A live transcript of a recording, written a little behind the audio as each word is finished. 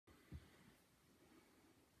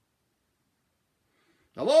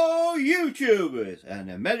Hello YouTubers,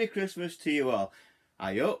 and a Merry Christmas to you all.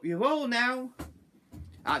 I hope you've all now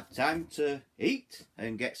had time to eat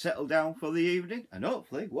and get settled down for the evening and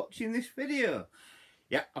hopefully watching this video.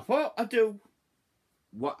 Yeah, I thought I'd do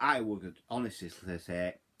what I would honestly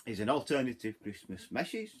say is an alternative Christmas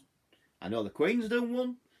message. I know the Queen's done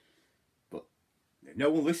one, but no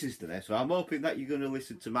one listens to this, so I'm hoping that you're going to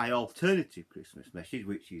listen to my alternative Christmas message,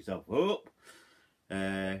 which is of hope,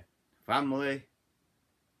 family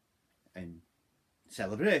and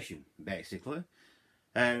celebration, basically.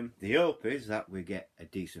 The hope is that we get a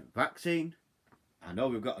decent vaccine. I know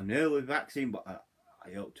we've got an early vaccine, but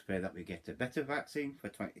I hope to pray that we get a better vaccine for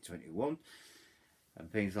 2021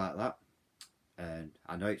 and things like that. And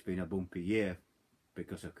I know it's been a bumpy year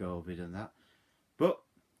because of COVID and that, but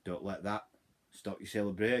don't let that stop your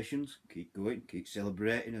celebrations. Keep going, keep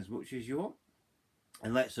celebrating as much as you want,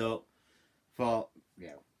 and let's hope for,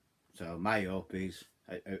 so my hope is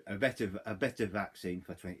a better vaccine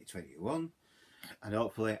for 2021, and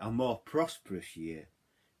hopefully a more prosperous year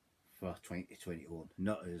for 2021.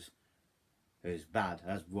 Not as bad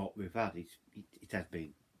as what we've had. It has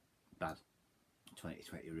been bad,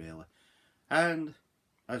 2020 really. And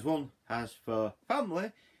as one has for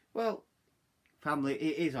family, well, family,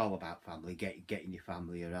 it is all about family, getting your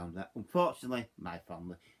family around that. Unfortunately, my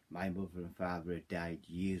family, my mother and father had died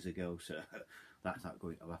years ago, so that's not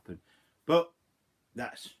going to happen. But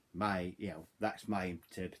that's my, that's my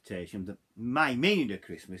interpretation. My meaning of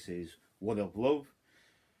Christmas is one of love,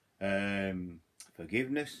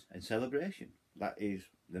 forgiveness and celebration. That is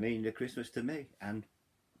the meaning of Christmas to me, and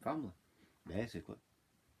family, basically.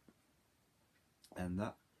 And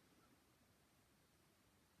that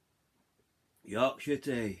Yorkshire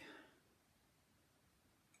tea.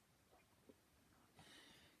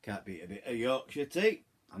 Can't beat a bit of Yorkshire tea.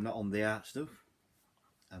 I'm not on the art stuff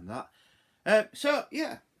and that. So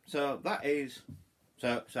yeah, so that is,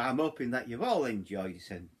 so I'm hoping that you've all enjoyed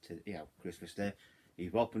your Christmas Day.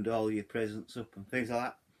 You've opened all your presents up and things like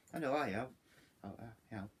that. I know I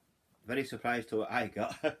have. Very surprised to what I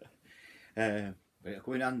got. But it'll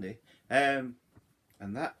come in handy. And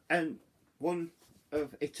that, and one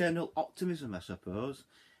of eternal optimism, I suppose.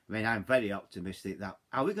 I mean, I'm very optimistic that,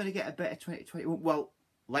 are we going to get a better 2021? Well,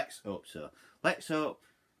 let's hope so. Let's hope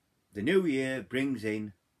the new year brings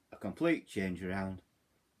in a complete change around.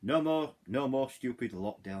 No more stupid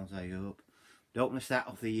lockdowns, I hope. Don't want to start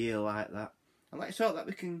off the year like that. And let's hope that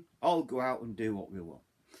we can all go out and do what we want.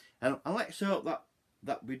 And let's hope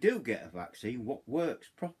that we do get a vaccine what works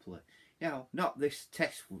properly. Not this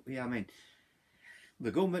test. I mean,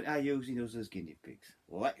 the government are using us as guinea pigs.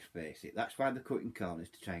 Well, let's face it, that's why they're cutting corners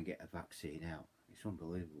to try and get a vaccine out. It's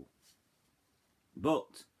unbelievable.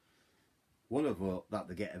 But one of hope that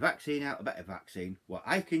they get a vaccine out, a better vaccine, what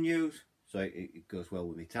I can use, so it goes well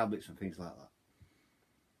with my tablets and things like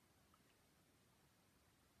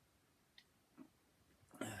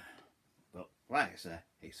that. But like I say,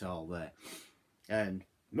 it's all there. And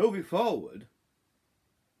moving forward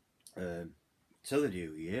to the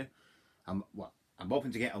new year, I'm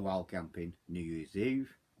hoping to get a wild camping New Year's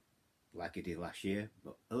Eve, like I did last year,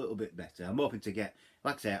 but a little bit better. I'm hoping to get,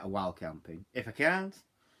 like I say, a wild camping. If I can't,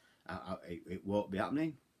 it won't be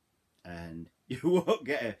happening, and you won't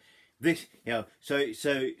get this. So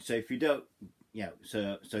if you don't,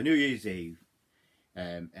 so New Year's Eve,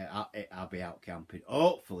 I'll be out camping.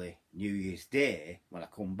 Hopefully, New Year's Day when I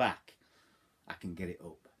come back, I can get it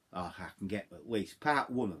up, or I can get at least part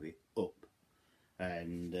one of it up,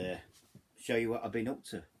 and show you what I've been up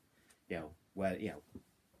to, where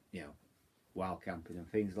wild camping and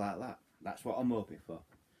things like that. That's what I'm hoping for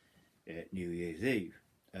New Year's Eve.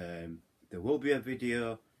 There will be a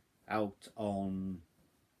video out on,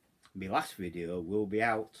 my last video will be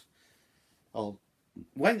out on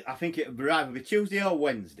when, I think it'll either be Tuesday or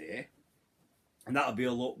Wednesday, and that'll be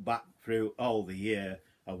a look back through all the year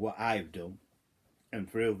of what I've done, and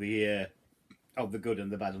through the year of the good and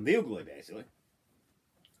the bad and the ugly, basically.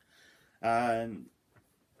 And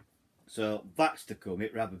so that's to come.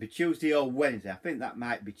 It'll either be Tuesday or Wednesday. I think that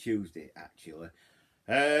might be Tuesday, actually.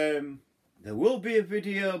 There will be a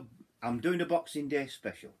video. I'm doing a Boxing Day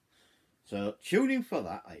special, so tune in for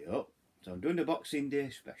that, I hope. So I'm doing a Boxing Day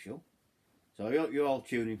special, so I hope you all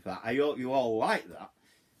tune in for that. I hope you all like that.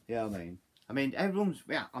 What I mean, everyone's,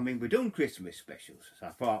 we're doing Christmas specials, so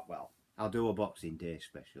I thought, well, I'll do a Boxing Day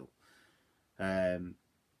special.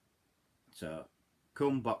 So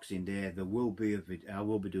come Boxing Day, there will be a video. I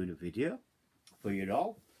will be doing a video for you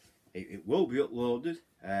all. It will be uploaded,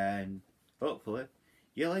 and hopefully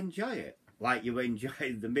you'll enjoy it. Like you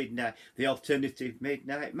enjoyed the alternative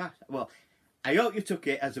midnight mass. Well, I hope you took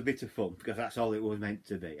it as a bit of fun, because that's all it was meant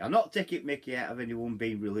to be. I'm not taking mickey out of anyone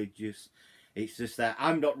being religious. It's just that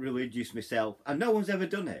I'm not religious myself, and no one's ever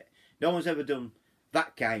done it. No one's ever done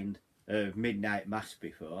that kind of midnight mass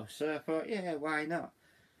before, so I thought, yeah, why not?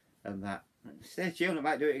 And that, stay tuned, I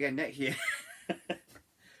might do it again next year.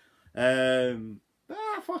 But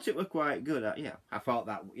I thought it was quite good. I thought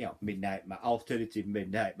that, alternative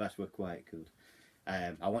midnight mass were quite good.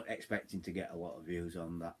 I wasn't expecting to get a lot of views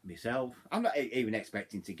on that myself. I'm not even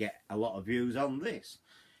expecting to get a lot of views on this,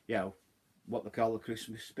 what they call a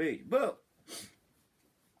Christmas speech. But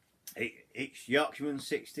it's Yorkshireman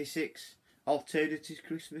 66 alternative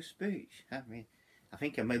Christmas speech. I mean, I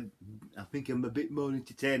think I'm a bit more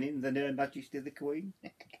entertaining than Her Majesty the Queen.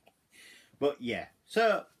 But yeah,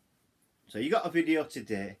 so you got a video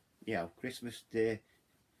today, Christmas Day.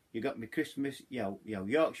 You got me Christmas,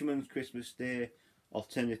 Yorkshireman's Christmas Day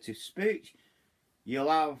alternative speech. You'll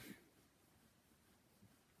have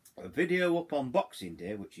a video up on Boxing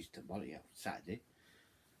Day, which is tomorrow, Saturday.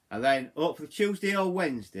 And then hopefully Tuesday or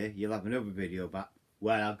Wednesday, you'll have another video back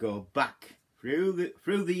where I'll go back through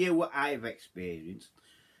the year what I've experienced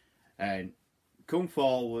and come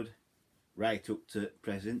forward right up to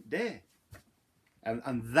present day.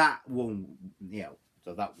 And that one,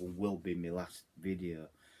 so that one will be my last video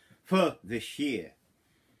for this year.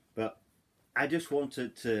 But I just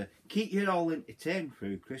wanted to keep you all entertained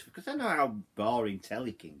through Christmas, because I know how boring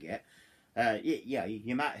telly can get.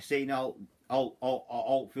 You might have seen all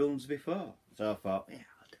films before, so I thought,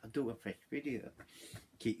 I'll do a fresh video,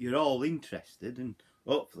 keep you all interested and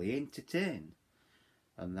hopefully entertained,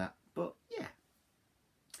 and that. But yeah,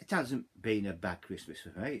 it hasn't been a bad Christmas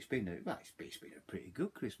for me. It's been a pretty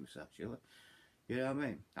good Christmas actually. You know what I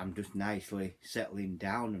mean? I'm just nicely settling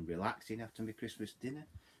down and relaxing after my Christmas dinner.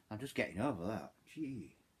 I'm just getting over that.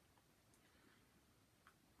 Gee.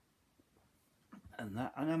 And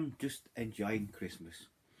I'm just enjoying Christmas.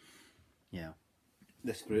 The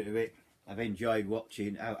spirit of it. I've enjoyed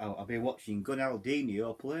watching. I've been watching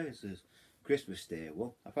Gunaldinho plays as Christmas Day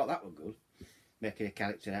one. I thought that was good. Making a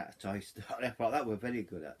character out of Toy Story. I thought that was very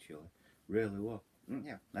good actually. Really was.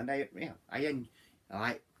 Yeah. And I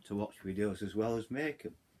like to watch videos as well as make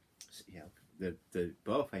them. They're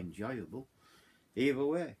both enjoyable. Either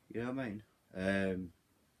way, you know what I mean? And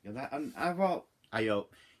I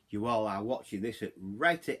hope you all are watching this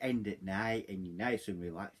right at the end at night and you're nice and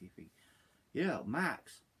relaxed. You think,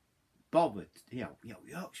 Mark's bothered,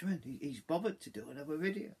 Yorkshireman, he's bothered to do another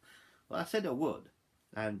video. Well, I said I would,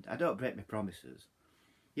 and I don't break my promises.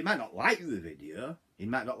 You might not like the video, you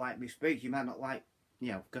might not like my speech, you might not like,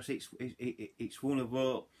 because it's one of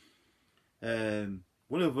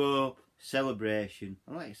our celebration,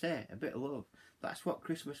 and like I say, a bit of love. That's what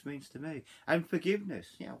Christmas means to me. And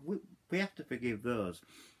forgiveness. We have to forgive those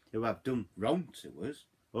who have done wrong to us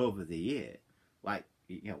over the year. Like,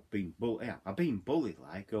 being bullied. I've been bullied,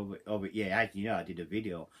 like, over as you know, I did a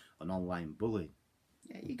video on online bullying.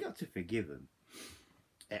 You got to forgive them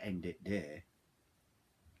at the end of the day.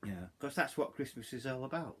 Because that's what Christmas is all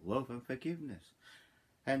about. Love and forgiveness.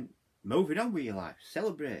 And moving on with your life.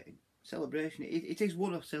 Celebrating. Celebration. It is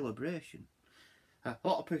one of celebration. A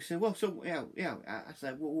lot of people say, well, so, I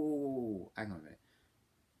said, whoa, hang on a minute.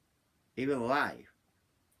 Even life,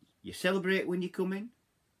 you celebrate when you come in,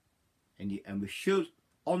 and we should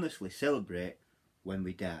honestly celebrate when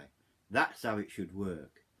we die. That's how it should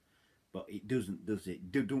work. But it doesn't, does it?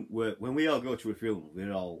 It don't work. When we all go to a funeral,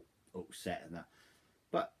 we're all upset and that.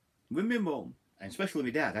 But with my mum, and especially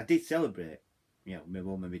my dad, I did celebrate, my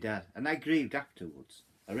mum and my dad, and I grieved afterwards.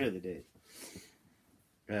 I really did.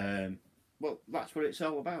 Well, that's what it's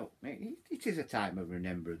all about. It is a time of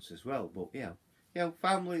remembrance as well, but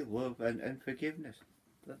family, love and forgiveness.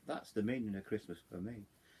 That's the meaning of Christmas for me.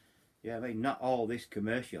 I mean, not all this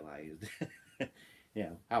commercialised.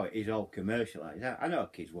 How it is all commercialised. I know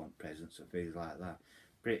kids want presents and things like that,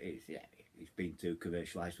 but it's been too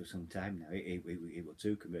commercialised for some time now. It was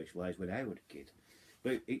too commercialised when I was a kid.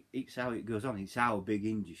 But it's how it goes on. It's how a big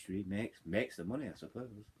industry makes the money, I suppose.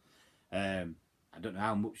 I don't know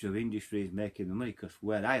how much of industry is making the money, because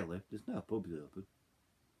where I live, there's no pubs open.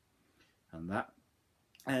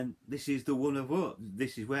 And this is the one of hope.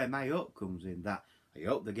 This is where my hope comes in, that I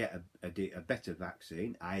hope they get a better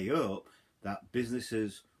vaccine. I hope that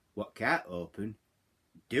businesses what can't open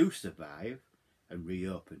do survive and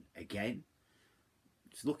reopen again.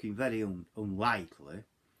 It's looking very unlikely.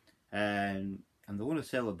 And the one of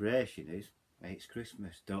celebration is, it's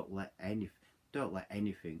Christmas. Don't let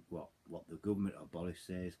anything what the government or Boris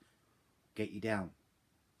says get you down.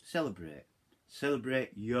 Celebrate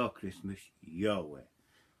your Christmas your way.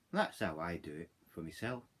 And that's how I do it for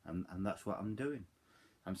myself. and that's what I'm doing.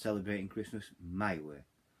 I'm celebrating Christmas my way,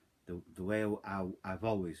 the way I've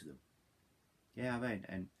always done. Yeah, I mean,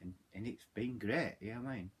 and it's been great. Yeah,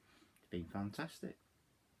 I mean, it's been fantastic,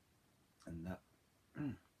 and that.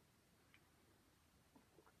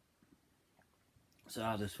 So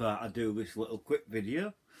I just thought I'd do this little quick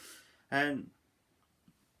video, and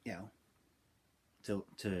you know,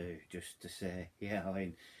 to just to say, yeah, I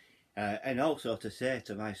mean, and also to say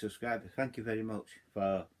to my subscribers, thank you very much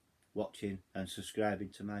for watching and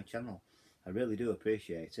subscribing to my channel. I really do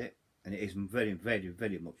appreciate it, and it is very, very,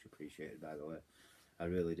 very much appreciated, by the way. I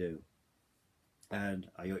really do, and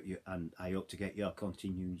I hope to get your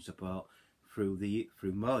continuing support through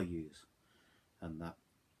more years, and that.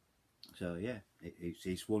 So yeah,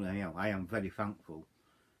 it's one. You know, I am very thankful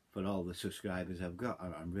for all the subscribers I've got.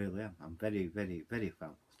 I really am. I'm very, very, very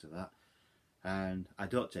thankful to that, and I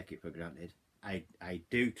don't take it for granted. I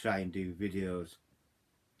do try and do videos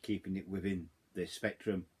keeping it within the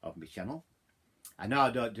spectrum of my channel. I know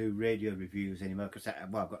I don't do radio reviews anymore because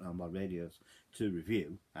I've got no more radios to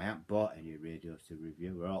review. I haven't bought any radios to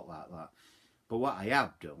review or all like that. But what I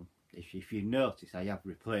have done, if you notice, I have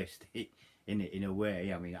replaced it in a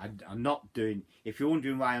way. I mean, I'm not doing. If you're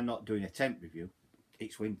wondering why I'm not doing a tent review,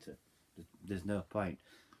 it's winter. There's no point.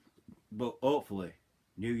 But hopefully,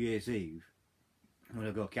 New Year's Eve, when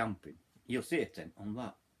I go camping, you'll see a tent on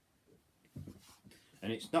that.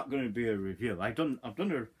 And it's not going to be a review. I've done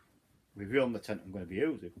a review on the tent I'm going to be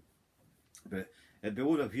using, but it'd be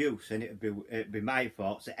one of use, and it'd be my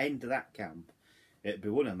thoughts. At the end of that camp, it'd be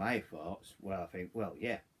one of my thoughts. Well, I think, well,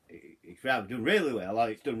 yeah, it's either done really well or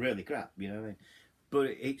it's done really crap. You know what I mean? But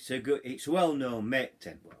it's a well-known make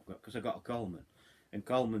tent because I got a Coleman, and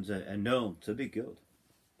Colemans are known to be good.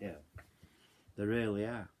 Yeah, they really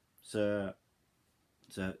are. So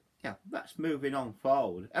yeah, that's moving on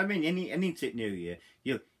forward. I mean, into New Year,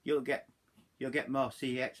 you'll get more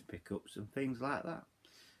CX pickups and things like that.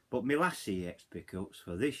 But my last CX pickups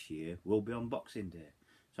for this year will be on Boxing Day.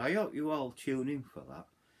 So I hope you all tune in for that,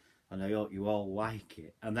 and I hope you all like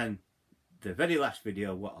it. And then the very last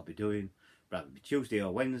video, what I'll be doing, probably be Tuesday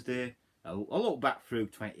or Wednesday. I'll look back through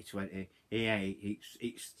 2020. Yeah,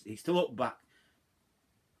 it's to look back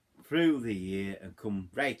through the year and come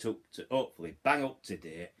right up to, hopefully bang up to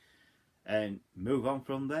date, and move on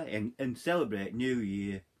from there and celebrate New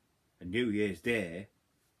Year and New Year's Day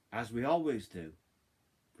as we always do,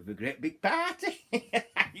 with a great big party.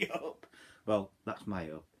 I hope. Well, that's my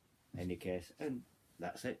hope in any case, and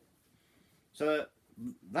that's it. So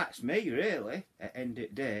that's me really at end of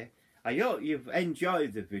the day. I hope you've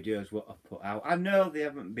enjoyed the videos what I've put out. I know they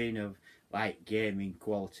haven't been of like gaming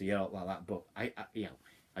quality or like that, but I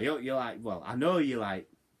hope you like. Well, I know you like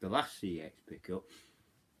the last CX pickup.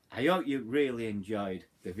 I hope you really enjoyed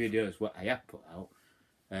the videos what I have put out.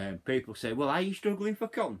 People say, well, are you struggling for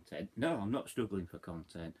content? No, I'm not struggling for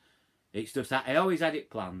content. It's just that I always had it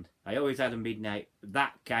planned. I always had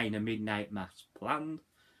that kind of midnight mass planned.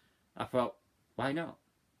 I thought, why not?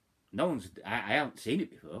 I haven't seen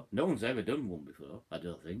it before. No one's ever done one before, I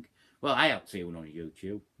don't think. Well, I haven't seen one on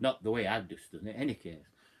YouTube. Not the way I've just done it, in any case.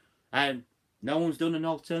 And no one's done an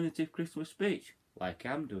alternative Christmas speech like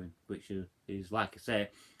I'm doing, which is, like I say,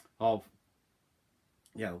 of,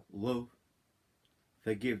 you know, love,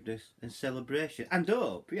 forgiveness and celebration and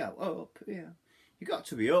hope. Yeah, hope. Yeah, you got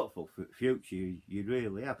to be hopeful for the future. You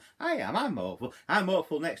really have. I am. I'm hopeful. I'm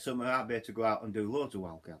hopeful next summer I'll be able to go out and do loads of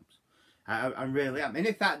wild camps. I really am. And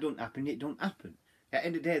if that don't happen, it don't happen. At the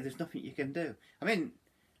end of the day, there's nothing you can do. I mean,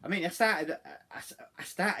 I started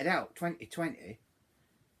out 2020,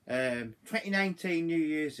 2019 New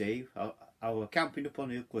Year's Eve. I was camping up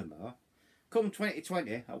on Hill Cliff. Come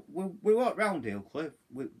 2020, we walked round Hill Cliff.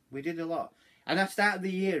 We did a lot. And I started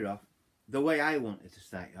the year off the way I wanted to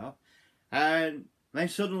start off. And then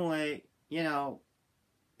suddenly, you know,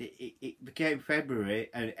 it became February,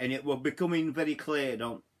 and it was becoming very clear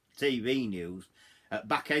on TV news at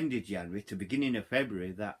back end of January to beginning of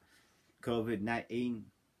February that COVID-19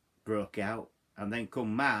 broke out. And then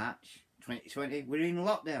come March 2020, we're in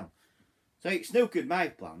lockdown. So it snookered my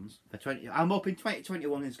plans for 20. I'm hoping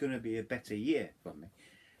 2021 is going to be a better year for me,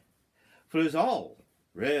 for us all,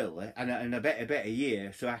 really, and a better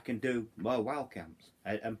year, so I can do more wild camps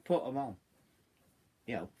and put them on,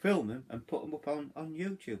 you know, film them and put them up on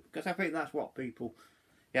YouTube, because I think that's what people,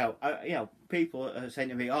 you know, people are saying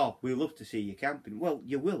to me, "Oh, we love to see you camping." Well,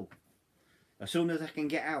 you will. As soon as I can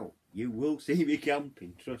get out, you will see me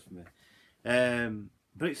camping. Trust me.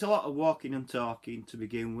 But it's a lot of walking and talking to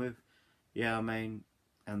begin with. Yeah, I mean,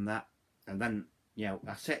 and then, you know,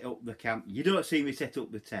 I set up the camp. You don't see me set up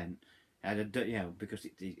the tent And I don't, you know, because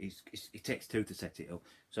it takes two to set it up.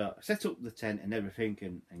 So I set up the tent and everything,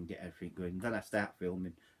 and get everything going. Then I start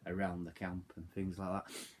filming around the camp and things like that,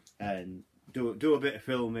 and do a bit of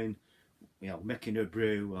filming, you know, making a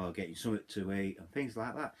brew or getting something to eat and things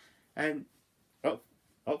like that. And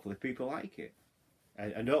hopefully people like it,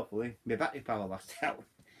 and hopefully my battery power lasts out.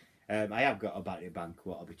 I have got a battery bank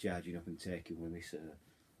what I'll be charging up and taking with me, so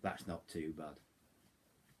that's not too bad.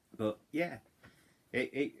 But yeah,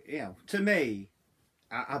 you know, to me,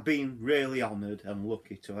 I've been really honoured and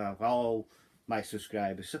lucky to have all my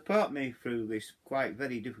subscribers support me through this quite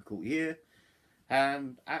very difficult year,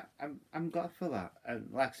 and I'm glad for that. And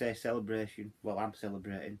like I say, celebration. Well, I'm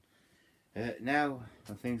celebrating now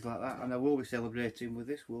and things like that, and I will be celebrating with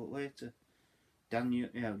this later. Daniel,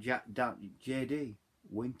 you know, JD,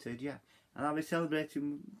 Winter Jack, and I'll be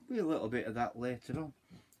celebrating with a little bit of that later on,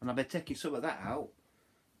 and I'll be taking some of that out.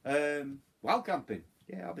 Wild camping,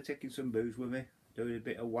 yeah, I'll be taking some booze with me, doing a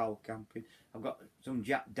bit of wild camping. I've got some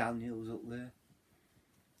Jack Daniels up there,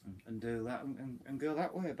 and do that and go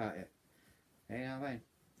that way about it. You know what I mean?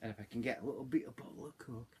 And if I can get a little bit of bottle of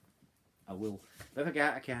Coke, I will. But if I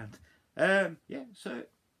can't, I can't. Yeah, so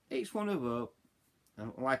it's one of those.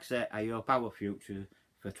 Like I said, I hope our future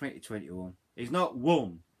for 2021 is not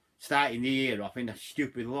one starting the year off in a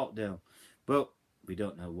stupid lockdown, but we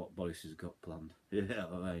don't know what Boris has got planned. You know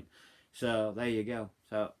what I mean? So there you go.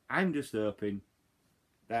 So I'm just hoping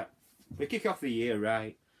that we kick off the year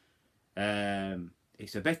right.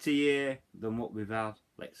 It's a better year than what we've had.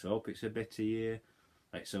 Let's hope it's a better year.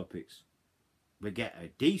 Let's hope we get a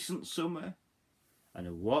decent summer and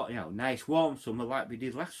a nice warm summer like we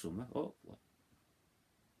did last summer.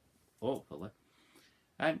 Hopefully,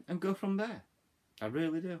 and go from there. I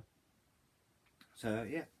really do. So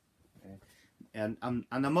yeah, and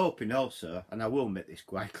I'm hoping also, and I will make this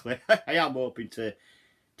quite clear, I am hoping to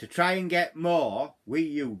try and get more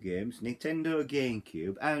Wii U games, Nintendo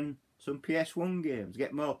GameCube, and some PS1 games.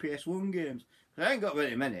 Get more PS1 games. I ain't got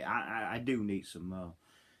very many. I do need some more.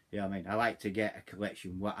 You know what I mean? I like to get a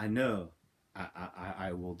collection. What I know,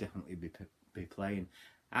 I will definitely be playing.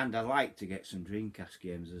 And I like to get some Dreamcast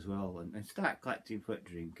games as well, and start collecting for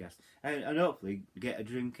Dreamcast, and hopefully get a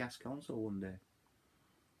Dreamcast console one day.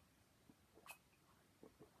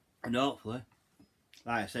 And hopefully,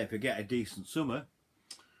 like I say, if we get a decent summer,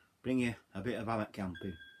 bring you a bit of hammock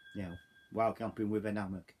camping, you know, wild camping with an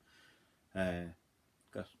hammock.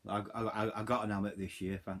 Because I got an hammock this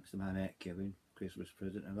year thanks to my mate Kevin, Christmas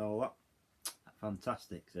present and all that.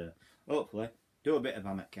 Fantastic. So hopefully do a bit of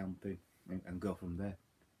hammock camping and go from there.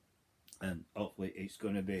 And hopefully it's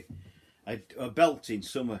going to be a belting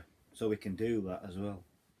summer, so we can do that as well.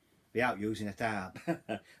 Without using a tarp.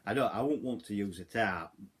 I won't want to use a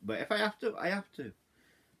tarp, but if I have to, I have to,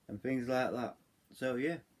 and things like that. So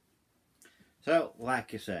yeah. So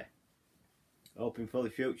like I say, hoping for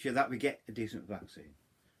the future that we get a decent vaccine.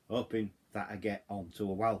 Hoping that I get onto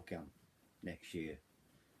a wild camp next year.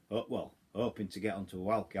 Well, hoping to get onto a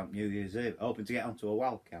wild camp New Year's Eve. Hoping to get onto a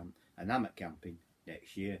wild camp and hammock camping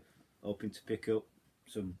next year. Hoping to pick up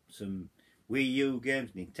some Wii U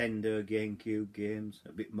games, Nintendo GameCube games,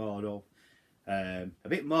 a bit more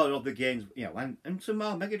of the games, you know, and some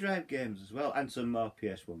more Mega Drive games as well, and some more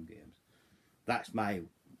PS1 games. That's my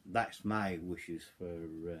wishes for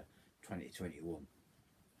 2021,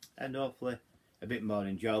 and hopefully a bit more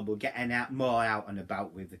enjoyable, getting more out and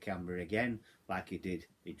about with the camera again, like I did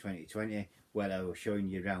in 2020, where I was showing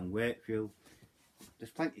you around Wakefield. There's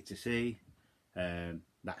plenty to see.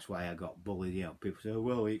 That's why I got bullied. You know, people say,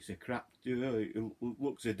 "Well, it's a crap. It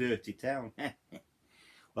looks a dirty town."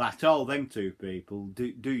 Well, I told them two people,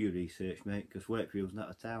 do your research, mate, because Wakefield's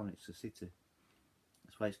not a town; it's a city.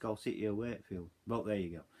 That's why it's called City of Wakefield. But there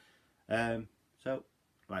you go. So,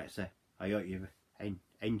 like I say, I hope you've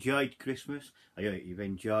enjoyed Christmas. I hope you've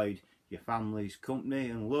enjoyed your family's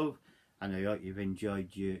company and love, and I hope you've enjoyed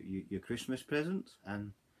your Christmas presents,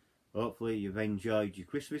 and hopefully you've enjoyed your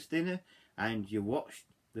Christmas dinner, and you watched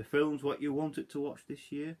the films what you wanted to watch this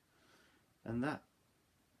year, and that,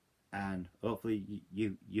 and hopefully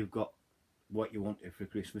you've got what you wanted for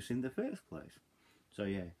Christmas in the first place. So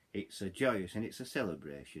yeah, it's a joyous and it's a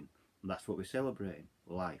celebration, and that's what we're celebrating,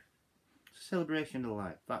 life. It's a celebration of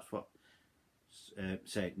life. That's what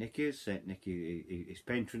Saint Nick is. Saint Nick is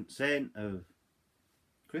patron saint of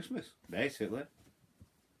Christmas, basically.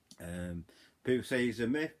 People say he's a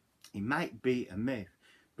myth. He might be a myth,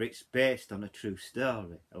 but it's based on a true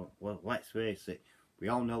story. Well, let's face it, we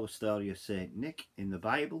all know the story of Saint Nick in the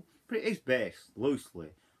Bible, but it is based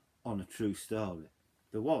loosely on a true story.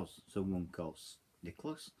 There was someone called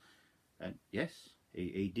Nicholas, and yes,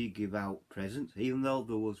 he did give out presents, even though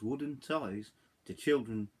there was wooden toys to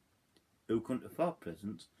children who couldn't afford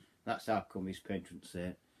presents. That's how come he's patron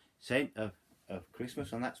saint, saint of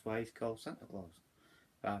Christmas, and that's why he's called Santa Claus,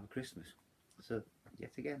 Father Christmas. So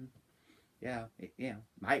yet again, yeah,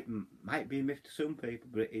 might be a myth to some people,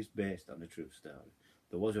 but it is based on a true story.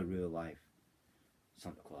 There was a real life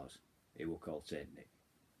Santa Claus. He was called Saint Nick.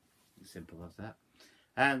 As simple as that.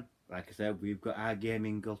 And like I said, we've got our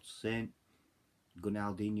gaming god saint,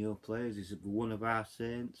 Gunaldinho Plays is one of our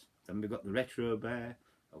saints. Then we've got the Retro Bear,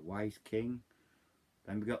 a wise king.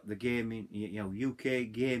 Then we've got the gaming,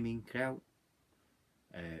 UK gaming crowd,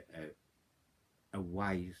 a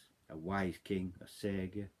wise king, a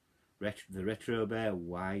Sega. The Retro Bear,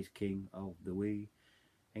 wise king of the Wii,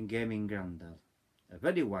 and gaming granddad, a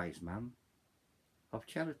very wise man of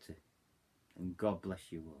charity. And God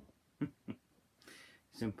bless you all.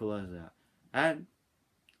 Simple as that. And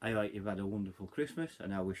I hope you've had a wonderful Christmas,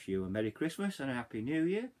 and I wish you a Merry Christmas and a Happy New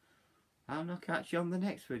Year. And I'll catch you on the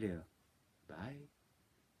next video. Bye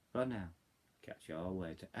for now. Catch you all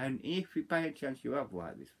later. And if by any chance you have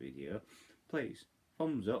liked this video, please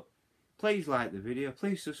thumbs up. Please like the video.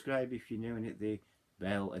 Please subscribe if you're new, and hit the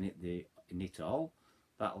bell and hit it all.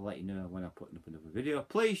 That'll let you know when I'm putting up another video.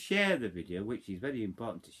 Please share the video, which is very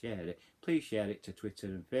important to share it. Please share it to Twitter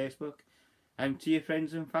and Facebook, and to your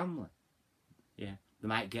friends and family. Yeah, they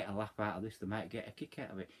might get a laugh out of this. They might get a kick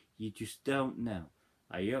out of it. You just don't know.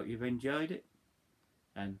 I hope you've enjoyed it.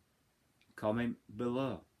 And comment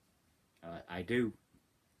below. I do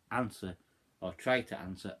answer, or try to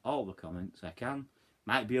answer, all the comments I can.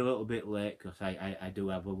 Might be a little bit late because I do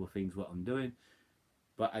have other things what I'm doing.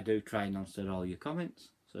 But I do try and answer all your comments.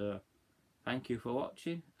 So thank you for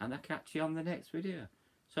watching, and I'll catch you on the next video.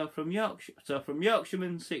 So from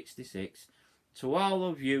Yorkshireman 66 to all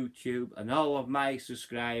of YouTube and all of my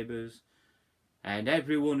subscribers and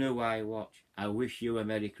everyone who I watch, I wish you a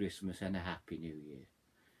Merry Christmas and a Happy New Year.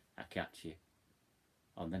 I'll catch you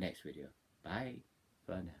on the next video. Bye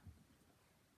for now.